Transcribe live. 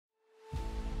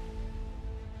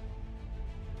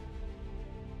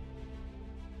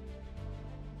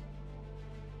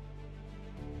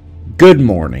Good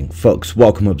morning, folks.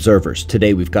 Welcome, observers.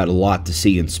 Today we've got a lot to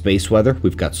see in space weather.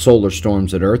 We've got solar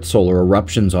storms at Earth, solar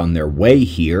eruptions on their way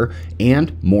here,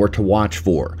 and more to watch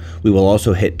for. We will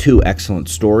also hit two excellent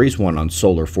stories, one on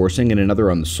solar forcing and another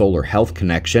on the solar health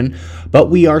connection. But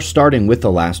we are starting with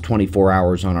the last 24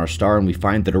 hours on our star, and we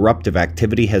find that eruptive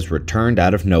activity has returned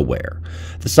out of nowhere.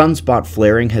 The sunspot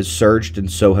flaring has surged, and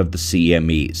so have the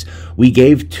CMEs. We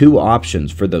gave two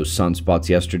options for those sunspots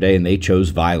yesterday, and they chose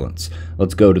violence.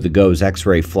 Let's go to the GOES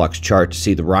X-ray flux chart to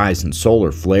see the rise in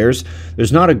solar flares.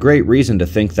 There's not a great reason to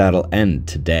think that'll end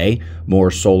today.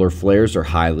 More solar flares are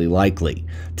highly likely.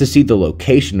 To see the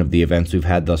location of the events we've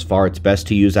had thus far, it's best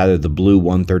to use either the blue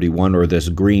 131 or this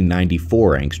green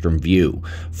 94 angstrom view.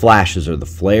 Flashes are the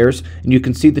flares, and you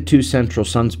can see the two central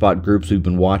sunspot groups we've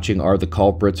been watching are the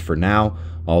culprits for now,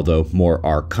 although more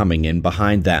are coming in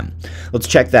behind them. Let's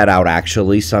check that out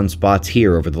actually. Sunspots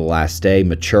here over the last day,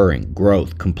 maturing,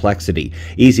 growth, complexity.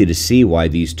 Easy to see why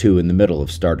these two in the middle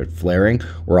have started flaring.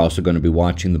 We're also going to be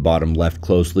watching the bottom left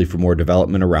closely for more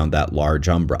development around that large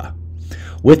umbra.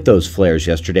 With those flares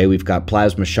yesterday, we've got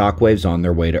plasma shockwaves on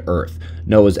their way to Earth.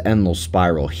 NOAA's Enlil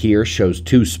spiral here shows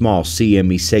two small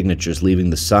CME signatures leaving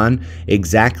the Sun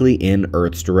exactly in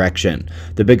Earth's direction.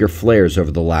 The bigger flares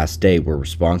over the last day were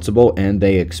responsible, and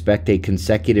they expect a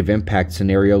consecutive impact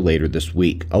scenario later this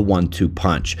week, a 1-2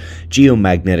 punch.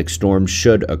 Geomagnetic storms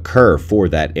should occur for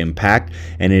that impact,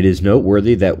 and it is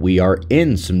noteworthy that we are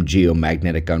in some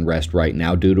geomagnetic unrest right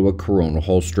now due to a coronal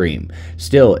hole stream,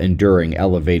 still enduring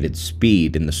elevated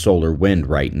speed in the solar wind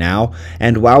right now.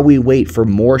 And while we wait for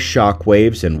more shock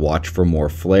waves and watch for more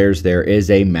flares, there is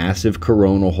a massive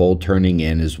coronal hole turning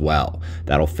in as well.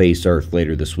 That'll face Earth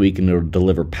later this week, and it'll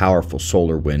deliver powerful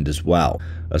solar wind as well.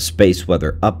 A space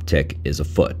weather uptick is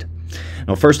afoot.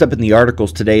 Now, first up in the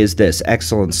articles today is this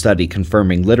excellent study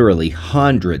confirming literally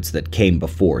hundreds that came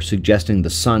before, suggesting the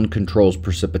sun controls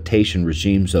precipitation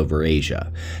regimes over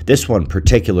Asia. This one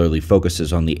particularly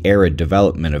focuses on the arid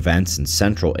development events in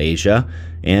Central Asia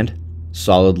and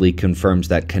solidly confirms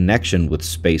that connection with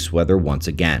space weather once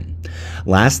again.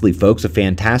 Lastly, folks, a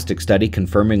fantastic study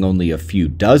confirming only a few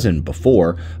dozen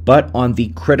before, but on the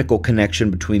critical connection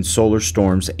between solar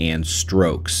storms and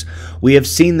strokes. We have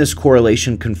seen this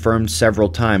correlation confirmed several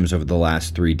times over the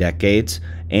last 3 decades,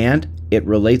 and it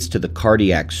relates to the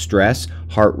cardiac stress,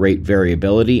 heart rate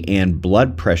variability, and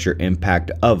blood pressure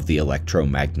impact of the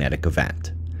electromagnetic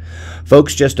event.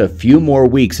 Folks, just a few more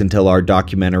weeks until our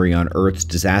documentary on Earth's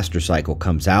disaster cycle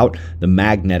comes out, the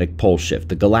magnetic pole shift,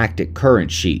 the galactic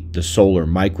current sheet, the solar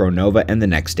micronova, and the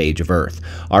next stage of Earth.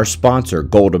 Our sponsor,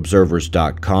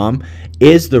 goldobservers.com,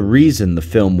 is the reason the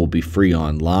film will be free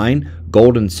online.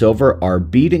 Gold and silver are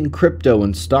beating crypto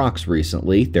and stocks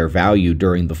recently. Their value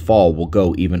during the fall will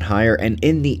go even higher, and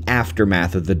in the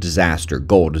aftermath of the disaster,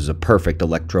 gold is a perfect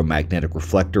electromagnetic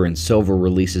reflector and silver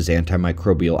releases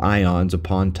antimicrobial ions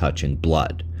upon touching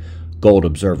blood.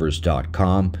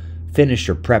 goldobservers.com. Finish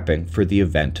your prepping for the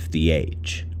event of the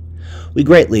age. We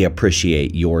greatly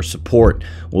appreciate your support.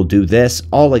 We'll do this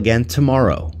all again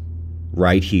tomorrow,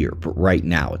 right here, but right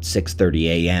now at 6:30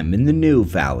 a.m. in the new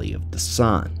Valley of the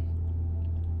Sun.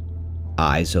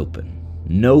 Eyes open,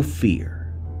 no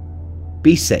fear.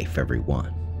 Be safe,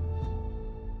 everyone.